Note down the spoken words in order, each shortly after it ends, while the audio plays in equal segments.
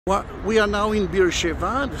Well, we are now in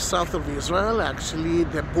Beersheba, the south of Israel, actually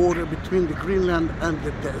the border between the Greenland and the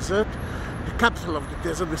desert, the capital of the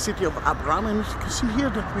desert, the city of Abraham. And you can see here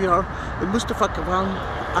that we are at Mustafa Kemal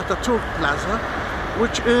Atatürk Plaza,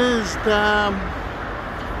 which is the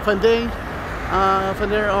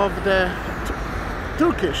founder of the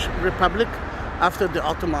Turkish Republic after the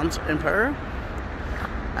Ottoman Empire.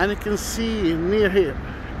 And you can see near here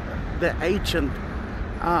the ancient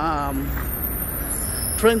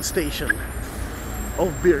train station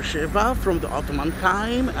of Beersheba from the Ottoman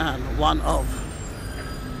time, and one of,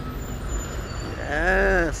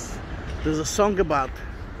 yes, there's a song about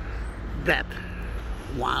that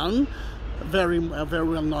one, very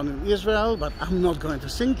well known in Israel, but I'm not going to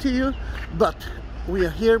sing to you. But we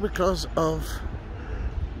are here because of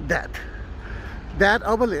that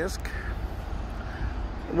obelisk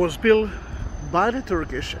was built by the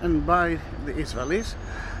Turkish and by the Israelis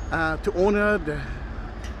to honor the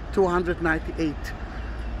 298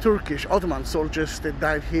 Turkish Ottoman soldiers that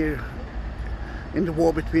died here in the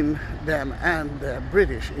war between them and the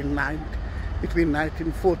British between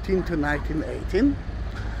 1914 to 1918.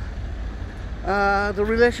 The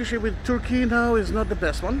relationship with Turkey now is not the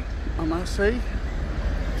best one, I must say.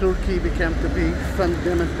 Turkey became to be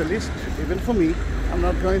fundamentalist, even for me. I'm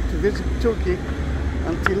not going to visit Turkey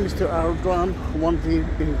until Mr. Erdogan won't be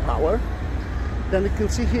in power. Then you can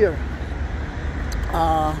see here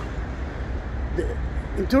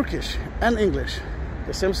in Turkish and English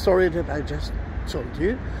the same story that I just told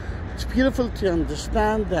you. It's beautiful to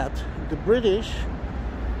understand that the British,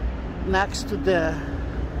 next to the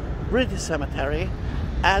British cemetery,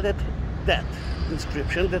 added that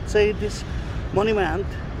inscription that say this monument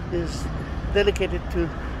is dedicated to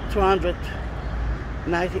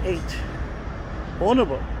 298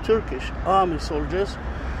 honorable Turkish army soldiers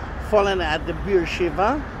fallen at the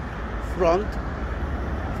Beersheba front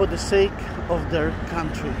for the sake of their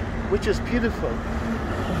country, which is beautiful.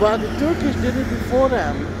 But the Turkish did it before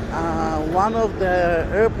them. One of the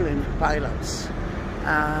airplane pilots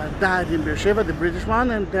died in Beersheba, the British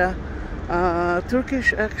one, and the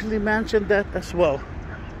Turkish actually mentioned that as well.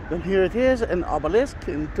 And here it is, an obelisk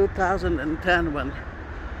in 2010, when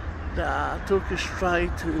the Turkish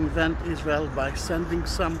tried to invent Israel by sending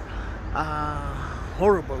some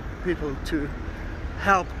horrible people to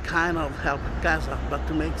help Gaza, but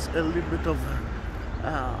to make a little bit of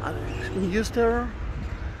induced terror.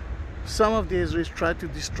 Some of the Israelis tried to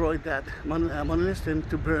destroy that monolith and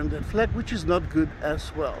to burn that flag, which is not good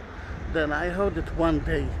as well. Then I hope that one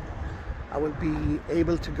day I will be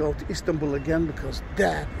able to go to Istanbul again, because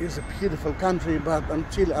that is a beautiful country. But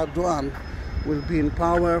until Erdogan will be in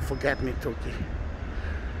power, forget me, Turkey.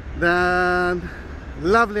 Then,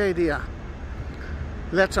 lovely idea.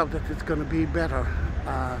 Let's hope that it's going to be better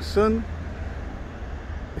soon.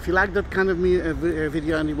 If you like that kind of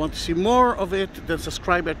video and you want to see more of it, then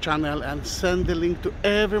subscribe our channel and send the link to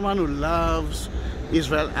everyone who loves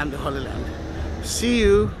Israel and the Holy Land. See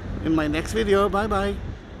you in my next video. Bye bye.